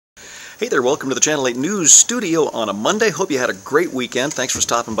Hey there, welcome to the Channel 8 News Studio on a Monday. Hope you had a great weekend. Thanks for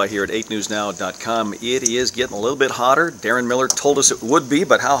stopping by here at 8newsnow.com. It is getting a little bit hotter. Darren Miller told us it would be,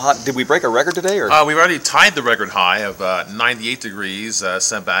 but how hot? Did we break a record today? Or? We've already tied the record high of 98 degrees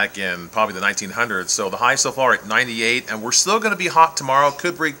set back in probably the 1900s. So the high so far at 98, and we're still going to be hot tomorrow.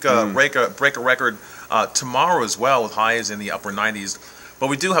 Could break a record tomorrow as well, with highs in the upper 90s. But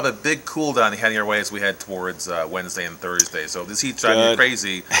we do have a big cool down heading our way as we head towards Wednesday and Thursday. So this heat's driving me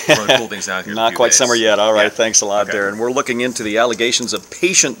crazy. We're going to cool things down here. Not quite summer yet. All right, yeah. Thanks a lot, okay. Darren. We're looking into the allegations of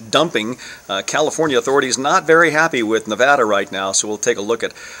patient dumping. California authorities not very happy with Nevada right now, so we'll take a look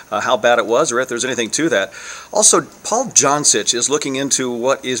at how bad it was or if there's anything to that. Also, Paul Johnsich is looking into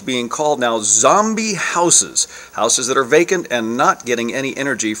what is being called now zombie houses. Houses that are vacant and not getting any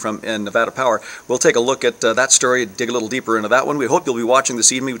energy from Nevada Power. We'll take a look at that story, dig a little deeper into that one. We hope you'll be watching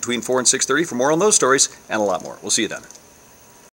this evening between 4 and 6:30 for more on those stories and a lot more. We'll see you then.